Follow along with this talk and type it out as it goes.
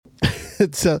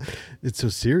it's so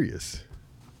serious.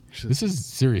 This is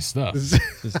serious stuff. This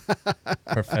is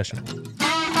professional.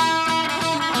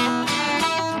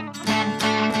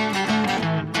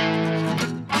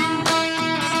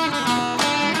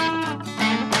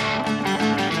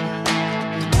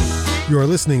 You are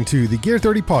listening to the Gear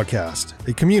 30 Podcast,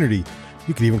 a community,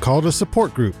 you could even call it a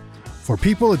support group, for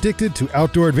people addicted to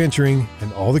outdoor adventuring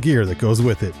and all the gear that goes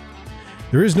with it.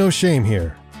 There is no shame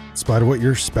here. In spite of what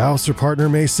your spouse or partner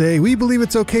may say, we believe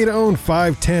it's okay to own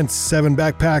 5 tents, 7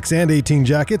 backpacks, and 18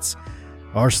 jackets.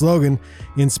 Our slogan,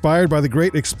 inspired by the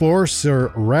great explorer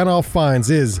Sir Ranulph Fiennes,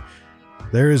 is,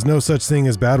 "There is no such thing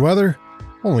as bad weather,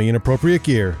 only inappropriate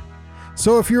gear."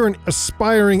 So if you're an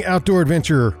aspiring outdoor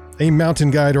adventurer, a mountain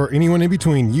guide, or anyone in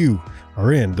between, you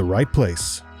are in the right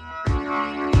place.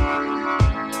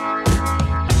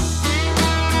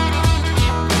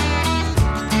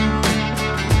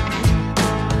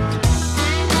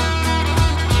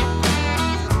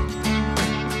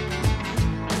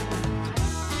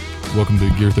 Welcome to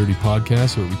the Gear 30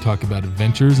 Podcast, where we talk about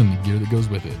adventures and the gear that goes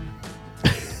with it.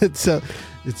 It's so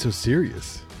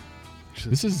serious.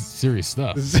 This is serious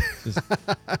stuff. This is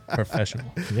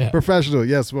professional. Yeah. Professional,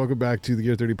 yes. Welcome back to the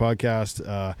Gear 30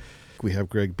 Podcast. We have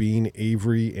Greg Bean,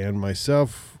 Avery, and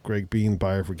myself. Greg Bean,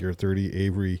 buyer for Gear 30.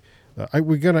 Avery,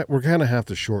 we're gonna have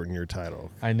to shorten your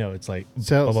title. I know, it's like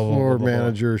Sales floor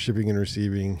manager, shipping and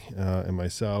receiving, and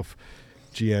myself,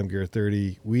 GM Gear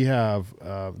 30. We have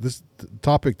this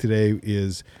topic today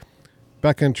is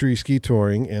backcountry ski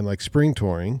touring and like spring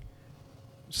touring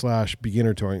 /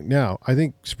 beginner touring. Now, I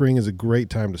think spring is a great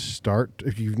time to start.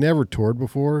 If you've never toured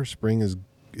before, spring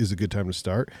is a good time to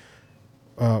start.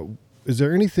 Is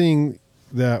there anything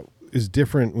that is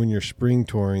different when you're spring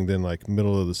touring than like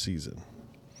middle of the season?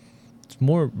 It's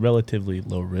more relatively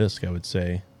low risk, I would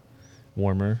say.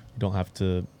 Warmer. You don't have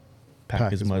to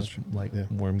pack as much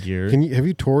warm gear. Have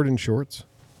you toured in shorts?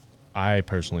 I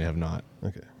personally have not.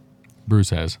 Okay.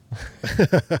 Bruce has.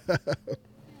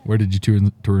 Where did you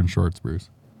tour in shorts, Bruce?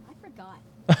 I forgot.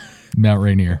 Mount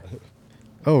Rainier.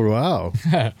 Oh, wow.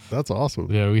 That's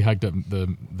awesome. Yeah, we hiked up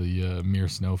the Muir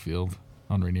Snowfield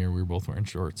on Rainier. We were both wearing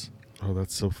shorts. Oh,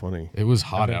 that's so funny. It was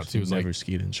hot out too. It was never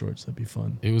skied in shorts. That'd be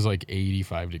fun. It was like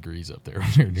 85 degrees up there.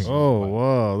 When we were doing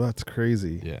wow, that's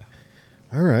crazy. Yeah.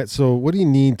 All right. So what do you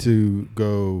need to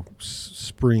go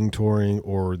spring touring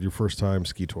or your first time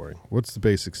ski touring? What's the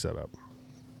basic setup?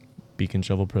 Beacon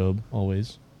shovel probe,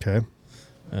 always. Okay.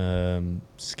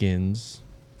 Skins,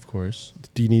 of course.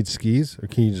 Do you need skis or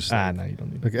can you just... No, you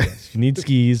don't need Okay. Yes. You need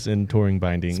skis and touring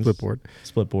bindings.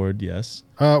 Split board, yes.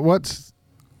 What's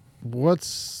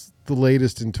the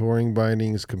latest in touring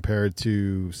bindings compared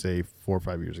to, say, 4 or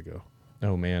 5 years ago?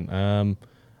 Oh, man.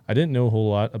 I didn't know a whole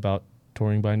lot about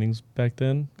touring bindings back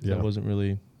then because I wasn't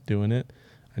really doing it.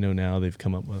 I know now they've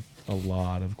come up with a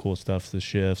lot of cool stuff. The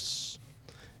Shifts,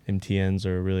 MTNs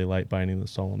are really light binding. The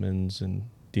Solomons and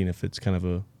Dynafit's kind of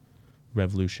a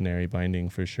revolutionary binding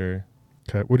for sure.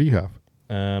 Okay. What do you have?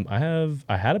 I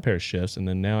had a pair of Shifts, and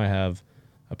then now I have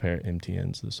a pair of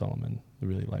MTNs, the Solomon, the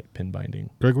really light pin binding.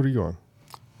 Greg, what are you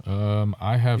on?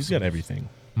 I have. He's got everything.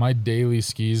 My daily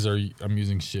skis I'm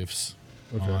using Shifts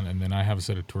Okay. on, and then I have a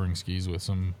set of touring skis with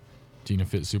some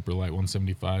Dynafit super light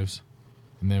 175s,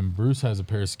 and then Bruce has a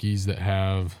pair of skis that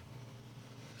have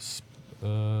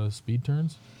speed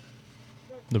turns.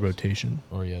 The rotation.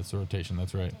 Oh yeah, it's a rotation.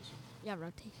 That's right. Yeah,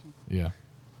 rotation. Yeah.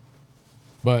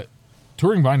 But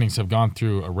touring bindings have gone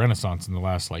through a renaissance in the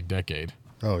last decade.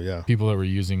 Oh, yeah. People that were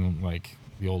using like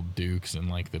the old Dukes and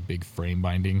like the big frame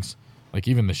bindings, like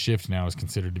even the Shift now is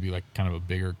considered to be like kind of a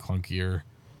bigger, clunkier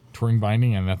touring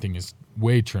binding, and that thing is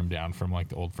way trimmed down from like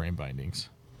the old frame bindings.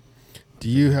 Do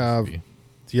you have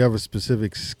a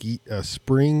specific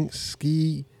spring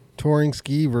ski touring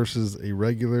ski versus a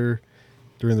regular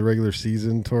during the regular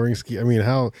season touring ski? I mean,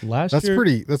 that's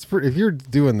pretty. If you're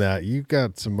doing that, you've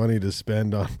got some money to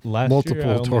spend on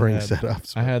multiple touring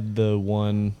setups. I had the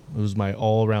one. It was my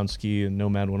all-around ski, a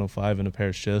Nomad 105 and a pair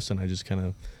of Shifts, and I just kind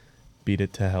of beat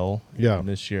it to hell. Yeah. And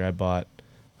this year I bought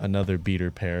another beater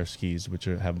pair of skis, which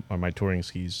are my touring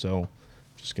skis. So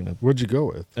just gonna. What'd you go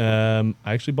with? I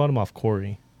actually bought them off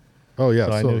Corey. Oh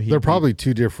yeah, so they're probably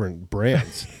two different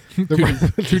brands.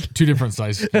 two different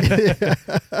sizes.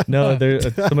 No, they're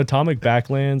some Atomic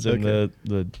Backlands and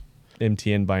the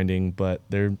MTN binding, but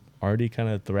they're already kind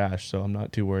of thrashed, so I'm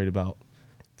not too worried about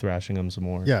thrashing them some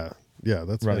more. Yeah,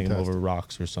 that's running fantastic. them over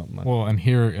rocks or something. Well, and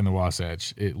here in the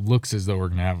Wasatch, it looks as though we're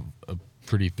gonna have a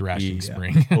pretty thrashing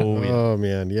spring. Oh, yeah. Oh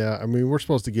man, yeah. I mean, we're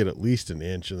supposed to get at least an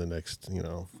inch in the next,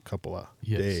 couple of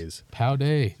days. Pow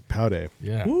day. Pow day.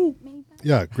 Yeah. Woo.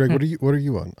 Yeah, Greg, what are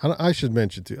you on? I should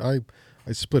mention too.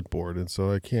 I split board, and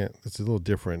so I can't. It's a little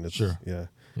different. It's, Sure. Yeah.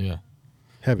 Yeah.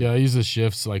 Heavy. Yeah, I use the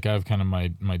shifts. Like I have kind of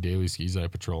my daily skis I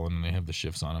patrol in, and they have the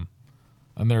shifts on them.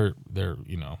 And they're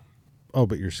Oh,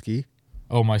 but your ski?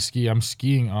 oh, my ski. I'm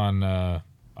skiing on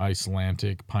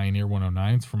Icelantic Pioneer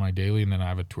 109s for my daily, and then I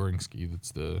have a touring ski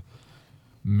that's the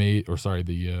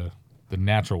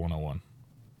natural 101.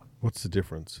 What's the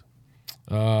difference?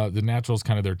 The natural is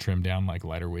kind of their trimmed down like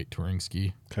lighter weight touring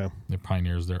ski. Okay. The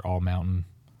Pioneers, they're all mountain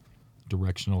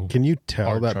directional. Can you tell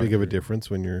Hard that big of a charger. difference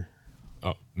when you're?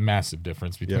 Oh, massive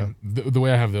difference between the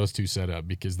way I have those two set up,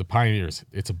 because the Pioneers,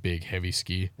 it's a big heavy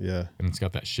ski. Yeah. And it's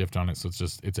got that shift on it, so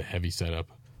it's a heavy setup.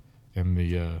 And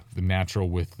the natural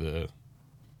with the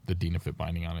Dynafit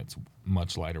binding on it's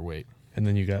much lighter weight. And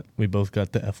then we both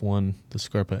got the F1, the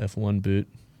Scarpa F1 boot,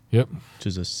 Yep. which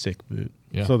is a sick boot.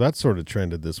 Yeah. So that sort of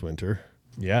trended this winter.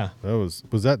 Yeah. That was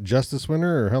that just this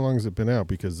winter, or how long has it been out?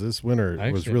 Because this winter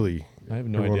I was actually- really I have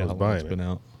no everyone idea was how long it's buying been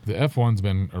out. the F1's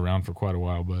been around for quite a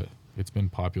while, but it's been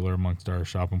popular amongst our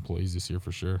shop employees this year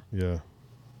for sure. yeah.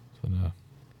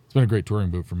 It's been a great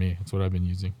touring boot for me. That's what I've been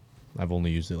using. I've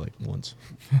only used it like once.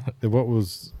 And what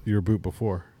was your boot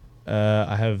before?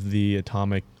 I have the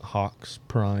Atomic Hawks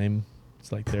Prime.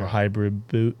 It's like their Prime. hybrid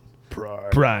boot.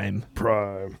 Prime.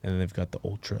 And then they've got the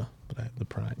Ultra, but I have the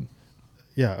Prime.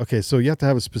 Yeah. Okay. So you have to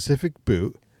have a specific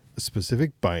boot, a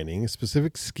specific binding, a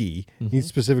specific ski. You need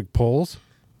specific poles.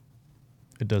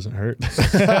 It doesn't hurt.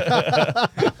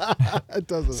 It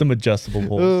doesn't. Some adjustable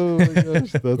poles. Oh my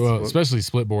gosh, that's Well, fun. especially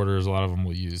split boarders, a lot of them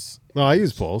will use. No, I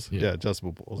use poles. Yeah. Yeah,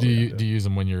 adjustable poles. Do you yeah. do you use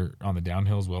them when you're on the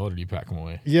downhill as well, or do you pack them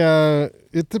away? Yeah,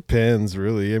 it depends,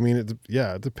 really. I mean, it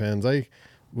depends. I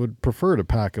would prefer to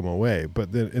pack them away,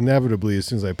 but then inevitably, as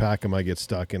soon as I pack them, I get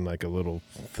stuck in like a little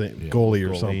goalie or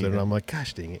goalie, something, and yeah. I'm like,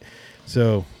 gosh dang it.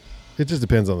 So it just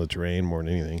depends on the terrain more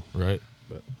than anything. Right.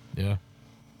 But- Yeah.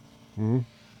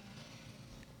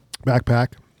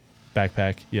 Backpack.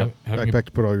 Backpack. Yep. Having a- Backpack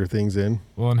to put all your things in.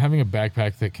 well, and having a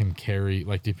backpack that can carry,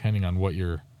 like, depending on what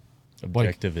your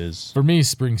Objective is. for me,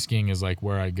 spring skiing is like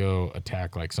where I go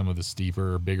attack like some of the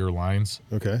steeper, bigger lines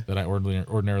Okay. that I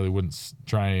ordinarily wouldn't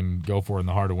try and go for in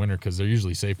the heart of winter, because they're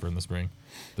usually safer in the spring.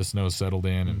 The snow's settled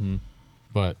in, and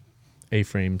but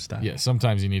A-frame style. yeah,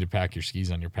 sometimes you need to pack your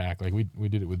skis on your pack. Like we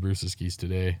did it with Bruce's skis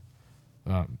today.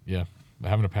 Yeah,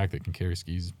 having a pack that can carry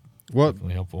skis What?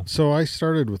 definitely helpful. So I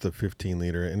started with a 15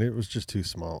 liter, and it was just too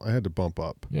small. I had to bump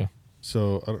up. Yeah.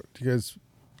 So do you guys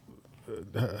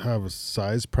have a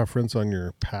size preference on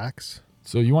your packs?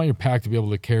 So you want your pack to be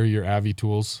able to carry your Avi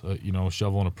tools,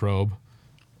 shovel and a probe.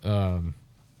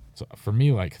 So for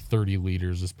me, like 30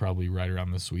 liters is probably right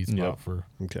around the sweet spot Yep. for,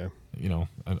 Okay.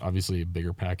 and obviously a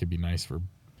bigger pack would be nice for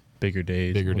Bigger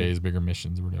days. bigger days, bigger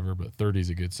missions or whatever, but 30 is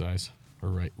a good size, or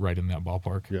right in that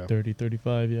ballpark. Yeah. 30,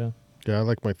 35, yeah. Yeah, I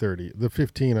like my 30. The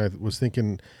 15, I was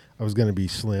thinking I was going to be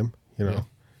slim,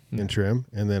 and trim,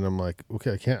 and then I'm like,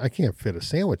 okay, I can't fit a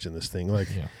sandwich in this thing. Like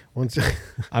Yeah. once,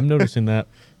 I'm noticing that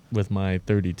with my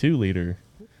 32 liter.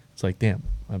 It's like, damn,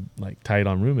 I'm like tight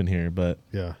on room in here, but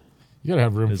yeah, You gotta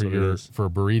have room Is for what it is. for a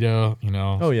burrito,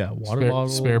 oh yeah, water spare, bottle.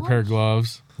 spare pair of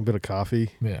gloves. a bit of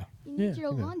coffee. Yeah. You need Yeah.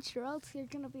 your lunch, or else you're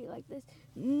gonna be like this.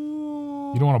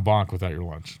 You don't want to bonk without your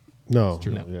lunch. No,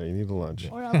 true. no, yeah, you need a lunch.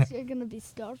 Or else you're gonna be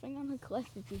starving on a cliff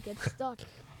if you get stuck.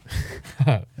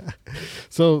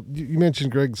 So you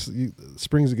mentioned, Greg,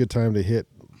 spring's a good time to hit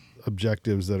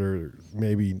objectives that are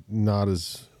maybe not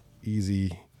as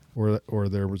easy, or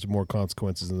there was more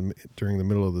consequences during the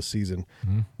middle of the season.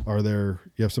 You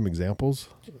have some examples?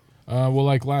 Well,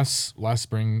 like last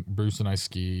spring, Bruce and I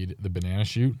skied the banana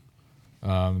chute.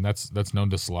 That's known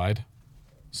to slide.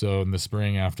 So in the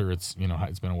spring, after it's been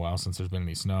a while since there's been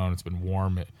any snow and it's been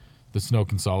warm, the snow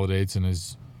consolidates and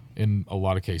is in a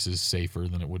lot of cases safer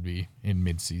than it would be in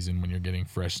mid-season when you're getting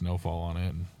fresh snowfall on it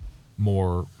and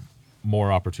more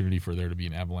opportunity for there to be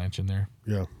an avalanche in there.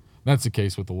 Yeah. That's the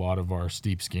case with a lot of our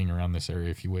steep skiing around this area.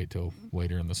 If you wait till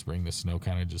later in the spring, the snow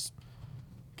kind of just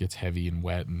gets heavy and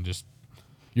wet, and just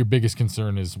your biggest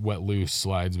concern is wet loose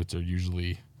slides, which are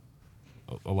usually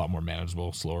a lot more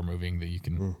manageable, slower moving, that you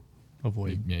can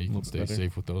Avoid. you a can little stay better.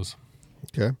 safe with those.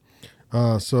 Okay.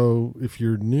 So if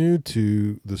you're new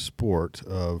to the sport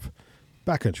of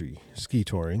backcountry ski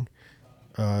touring,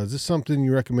 is this something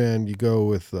you recommend you go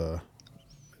with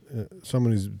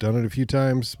someone who's done it a few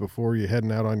times before you're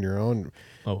heading out on your own?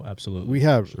 Oh, absolutely.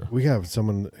 We have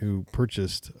someone who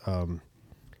purchased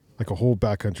like a whole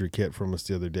backcountry kit from us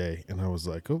the other day, and I was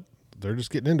like, oh, they're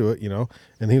just getting into it,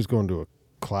 and he was going to a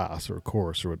class or a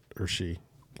course or she.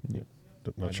 Yeah.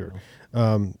 Not I sure.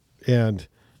 don't And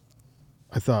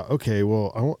I thought, okay,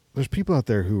 well, there's people out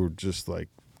there who are just like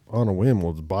on a whim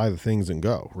will buy the things and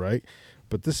go, right?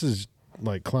 But this is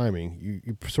like climbing,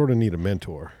 you sort of need a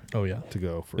mentor Oh yeah. to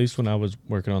go for. At least when I was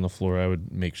working on the floor, I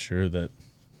would make sure that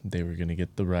they were going to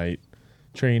get the right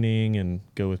training and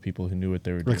go with people who knew what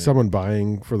they were doing. Like someone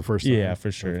buying for the first time. Yeah,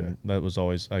 for sure. Okay. And that was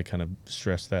always, I kind of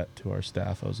stressed that to our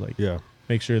staff. I was like, Yeah.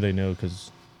 make sure they know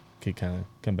because it could kind of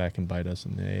come back and bite us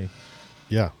in the A.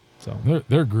 Yeah. So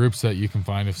There are groups that you can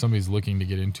find if somebody's looking to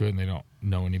get into it and they don't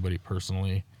know anybody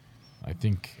personally. I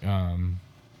think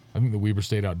the Weber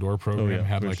State Outdoor Program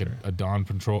had for like sure. a dawn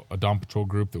patrol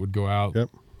group that would go out. Yep.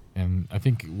 And I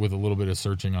think with a little bit of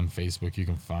searching on Facebook, you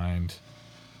can find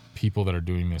people that are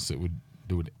doing this that would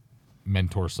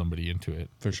mentor somebody into it.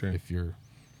 For sure. If you're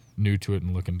new to it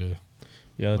and looking to.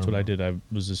 yeah, that's Learn what I more. did. I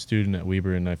was a student at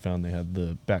Weber and I found they had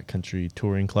the backcountry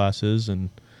touring classes, and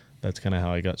that's kind of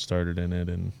how I got started in it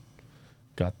and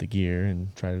got the gear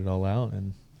and tried it all out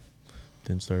and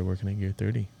then started working at Gear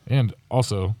 30. And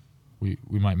also, we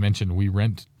might mention we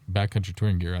rent backcountry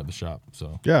touring gear at the shop.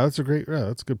 So Yeah, that's a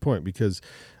good point, because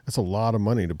that's a lot of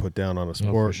money to put down on a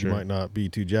sport sure. you might not be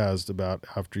too jazzed about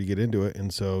after you get into it,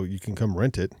 and so you can come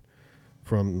rent it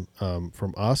from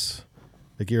us.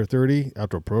 The Gear 30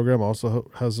 Outdoor Program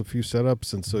also has a few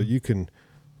setups, and so you can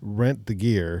rent the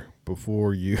gear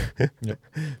before you.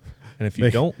 And if you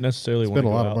Make- don't necessarily want spend to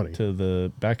a go lot of out money. to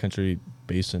the backcountry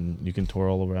basin, you can tour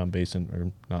all around basin,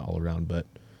 or not all around, but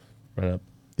right up.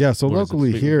 Yeah, so what is it,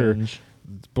 locally Sweet here, Revenge?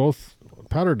 both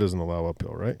Powder doesn't allow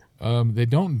uphill, right? they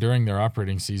don't during their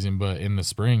operating season, but in the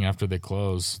spring after they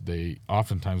close, they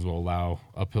oftentimes will allow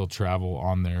uphill travel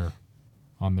on their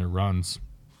runs.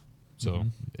 So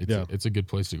it's a good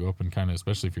place to go up and kind of,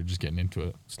 especially if you're just getting into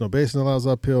it. Snow Basin allows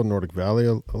uphill. Nordic Valley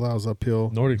allows uphill.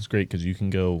 Nordic's great because you can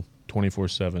go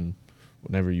 24/7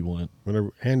 whenever you want.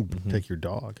 Whenever, and take your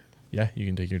dog Yeah, you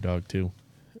can take your dog too.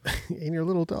 and your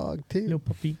little dog too. Little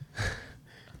puppy.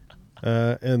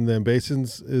 And then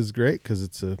Basins is great because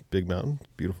it's a big mountain,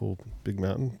 beautiful big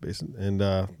mountain basin, and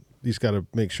you just got to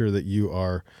make sure that you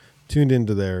are tuned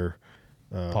into their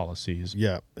Policies.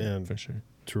 and For sure.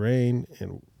 terrain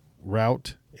and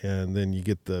route, and then you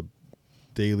get the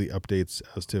daily updates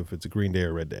as to if it's a green day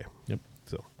or red day. Yep.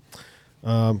 So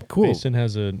cool. Basin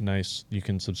has a nice, you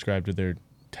can subscribe to their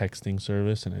texting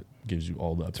service and it gives you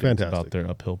all the updates fantastic. about their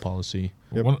uphill policy.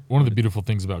 Yep. One of the beautiful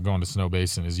things about going to Snow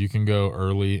Basin is you can go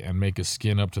early and make a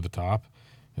skin up to the top,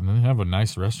 and then they have a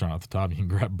nice restaurant at the top. You can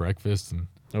grab breakfast and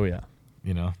Oh, yeah.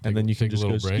 take And then you can a just go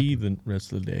little break. ski the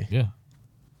rest of the day. Yeah,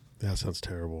 That sounds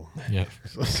terrible. yeah.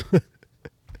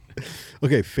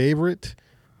 Okay, favorite.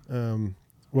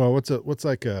 Well, what's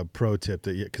like a pro tip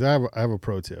that because I have a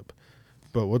pro tip,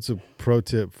 but what's a pro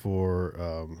tip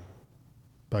for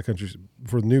backcountry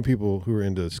for new people who are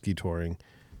into ski touring?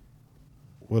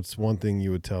 What's one thing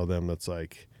you would tell them that's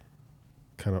like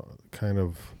kind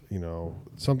of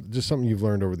something you've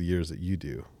learned over the years that you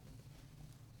do?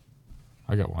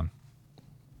 I got one.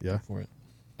 Yeah. For it.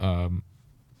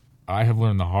 I have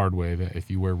learned the hard way that if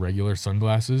you wear regular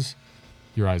sunglasses,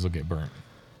 your eyes will get burnt.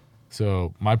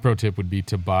 So my pro tip would be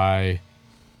to buy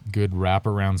good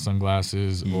wraparound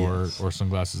sunglasses Yes. or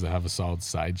sunglasses that have a solid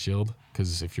side shield.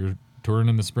 Because if you're touring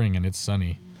in the spring and it's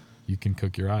sunny, you can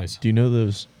cook your eyes. Do you know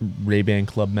those Ray-Ban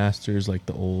Club Masters, like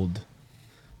the old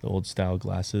style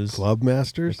glasses? Club They're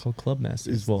Masters? called Club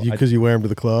Masters. Is Well, because you wear them to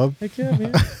the club? heck yeah,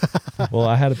 man. Well,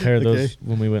 I had a pair of those Okay.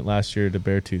 when we went last year to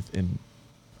Beartooth, and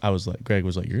I was like, Greg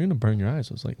was like, "You're gonna burn your eyes."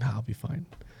 I was like, "Nah, I'll be fine."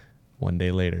 One day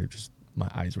later, just my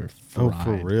eyes were fried. Oh,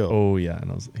 for real? Oh yeah,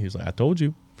 and he was like, "I told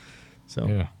you." So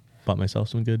Yeah. bought myself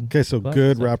some good. Okay, so glasses.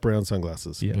 good wraparound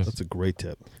sunglasses. Yes. That's a great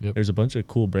tip. There's a bunch of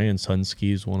cool brands.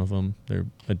 Sunski's one of them. They're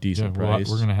a decent price.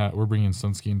 We're bringing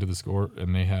Sunski into the score,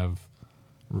 and they have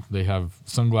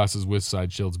sunglasses with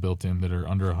side shields built in that are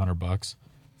under $100.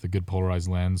 It's a good polarized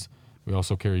lens. We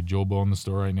also carry Julbo in the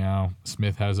store right now.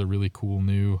 Smith has a really cool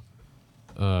new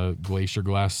glacier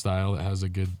glass style that has a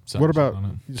good side What shield about,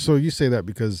 on so you say that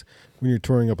because when you're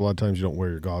touring up, a lot of times you don't wear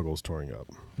your goggles touring up.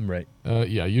 Right. it.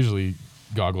 Yeah, usually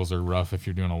goggles are rough if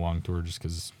you're doing a long tour just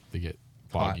because they get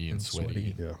Hot foggy and and sweaty.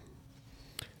 sweaty. Yeah.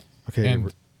 Okay.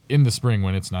 And in the spring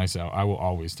when it's nice out, I will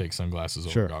always take sunglasses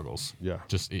over Sure. goggles. Yeah.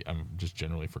 I'm just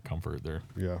generally for comfort there.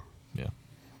 Yeah. Yeah.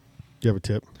 Do you have a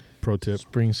tip? Pro tip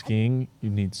Spring skiing, you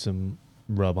need some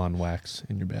rub-on wax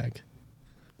in your bag.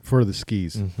 for the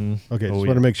skis. Mm-hmm. Okay. Just Oh, want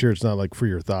yeah. to make sure it's not like for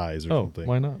your thighs or Oh, something.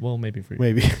 why not? Well, maybe for you.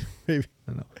 Maybe. Maybe.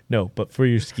 I don't know. No, but for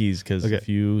your skis, because Okay. if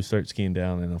you start skiing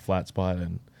down in a flat spot,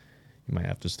 and you might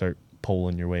have to start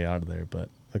pulling your way out of there. But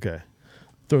Okay.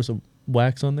 throw some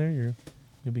wax on there,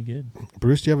 you'll be good.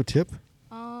 Bruce, do you have a tip?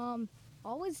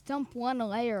 Always dump one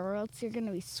layer or else you're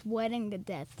gonna be sweating to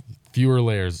death. Fewer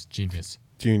layers, genius.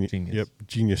 Genius. Genius. Yep.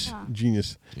 Genius. Yeah.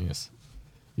 Genius. Yes.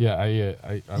 Yeah,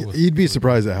 I was, You'd be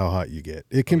surprised at how hot you get.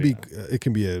 It can be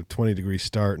a 20-degree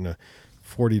start and a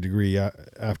 40-degree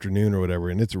afternoon or whatever,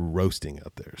 and it's roasting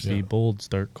out there. So, Be bold,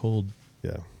 start cold.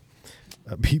 yeah.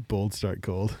 Be bold, start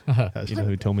cold. You know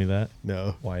who told me that?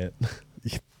 No, Wyatt.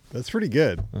 that's pretty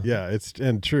good. Yeah, it's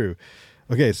and true.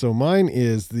 Okay, so mine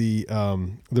is the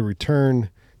return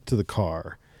to the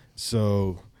car.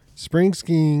 So spring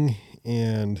skiing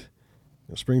and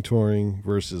spring touring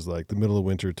versus like the middle of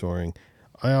winter touring.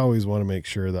 I always want to make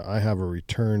sure that I have a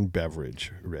return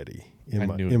beverage ready I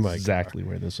knew in my exactly car.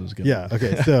 where this was going. Yeah.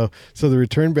 Okay. So the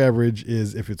return beverage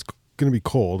is if it's going to be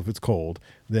cold. If it's cold,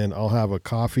 then I'll have a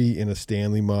coffee in a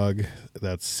Stanley mug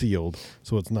that's sealed,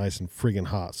 so it's nice and friggin'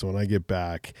 hot. So when I get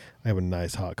back, I have a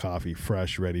nice hot coffee,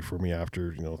 fresh, ready for me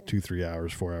after 2-3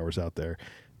 hours, 4 hours out there.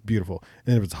 Beautiful.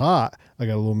 And if it's hot, I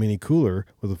got a little mini cooler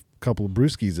with a couple of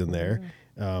brewskis in there.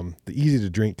 The easy to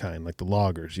drink kind, like the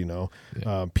lagers,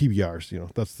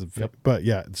 PBRs, that's the. Yep. But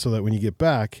yeah, so that when you get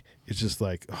back, it's just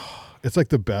like, it's like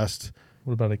the best.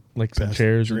 What about like some Best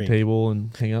chairs drink. and table and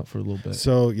hang out for a little bit?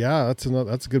 So yeah, that's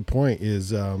a good point.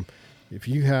 Is if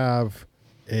you have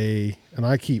and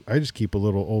I just keep a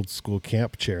little old school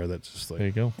camp chair that's just There like,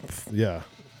 you go. yeah,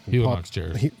 Helinox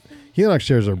chairs. Helinox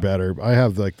chairs are better. I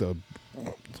have like the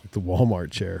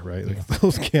Walmart chair, right? Like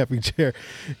those camping chair,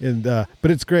 and but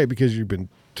it's great because you've been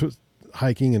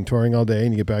hiking and touring all day,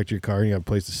 and you get back to your car and you have a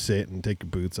place to sit and take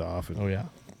your boots off and Oh yeah.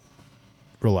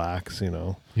 relax.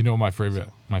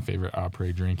 My favorite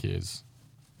après drink is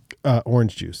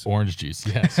Orange juice. orange juice.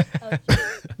 Yes.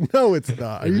 No, it's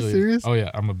not. Are It you really is. serious? Oh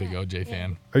yeah, I'm a big OJ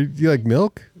fan. Do you like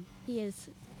milk? He is.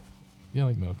 Yeah, I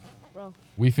like milk. Bro,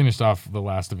 We finished off the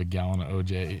last of a gallon of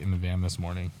OJ in the van this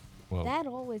morning. Well, Dad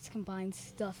always combines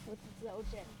stuff with his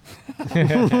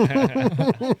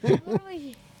OJ.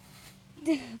 Literally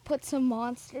put some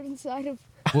Monster inside of.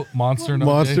 Monster and OJ?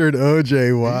 Monster and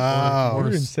OJ. Wow. You're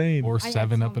insane. Or I got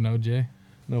 7-Up some. and OJ.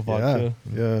 No vodka.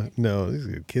 Yeah. No, there's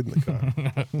a kid in the car.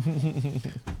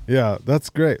 Yeah, that's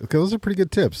great. Okay, those are pretty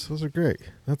good tips. Those are great.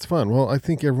 That's fun. Well, I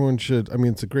think everyone should. I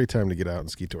mean, it's a great time to get out and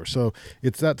ski tour. So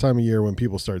it's that time of year when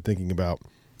people start thinking about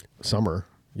summer.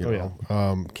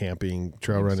 Camping,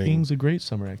 trail running. Skiing's a great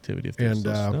summer activity if there's And,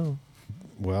 still snow.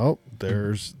 Well,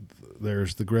 there's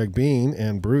the Greg Bean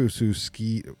and Bruce who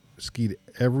skied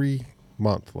every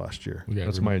month last year. We got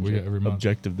That's every, my we got every month.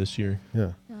 objective this year.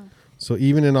 Yeah. Yeah. So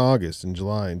even in August and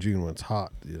July and June when it's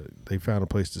hot, they found a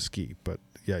place to ski. But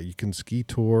yeah, you can ski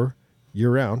tour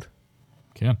year round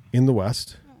Can. in the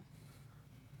West.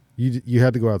 You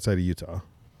had to go outside of Utah.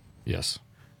 Yes.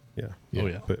 Yeah. Oh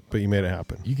yeah. But you made it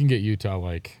happen. You can get Utah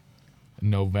like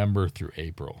November through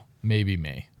April, maybe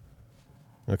May.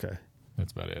 Okay.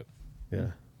 That's about it.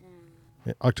 Yeah.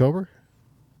 October?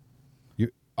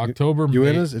 October, You May.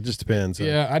 in us? It just depends.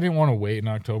 Yeah, I didn't want to wait in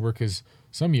October because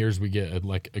some years we get a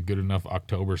good enough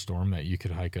October storm that you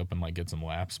could hike up and like get some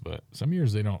laps, but some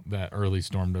years they don't. That early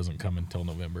storm doesn't come until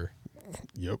November.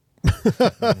 Yep.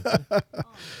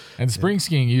 And spring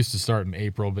skiing used to start in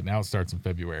April, but now it starts in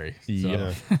February. So.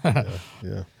 Yeah.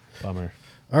 Yeah. Bummer.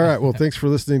 All right. Well, thanks for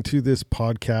listening to this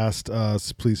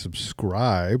podcast. Please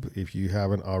subscribe if you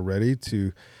haven't already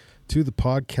to the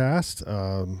podcast.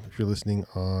 If you're listening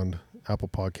on Apple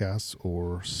Podcasts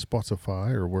or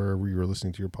Spotify or wherever you're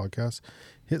listening to your podcast,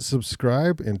 hit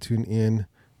subscribe and tune in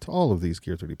to all of these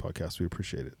Gear 30 podcasts. We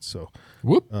appreciate it. So,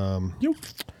 Whoop.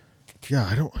 yeah,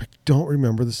 I don't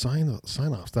remember the sign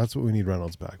offs. That's what we need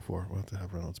Reynolds back for. We'll have to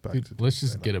have Reynolds back. Dude, let's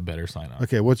just get a better sign off.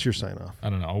 Okay, what's your sign off? I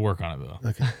don't know. I'll work on it though.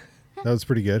 Okay, that was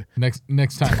pretty good. Next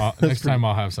time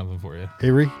I'll have something for you.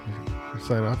 Avery,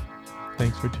 sign off.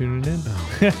 Thanks for tuning in.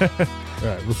 All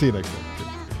right, we'll see you next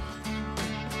time.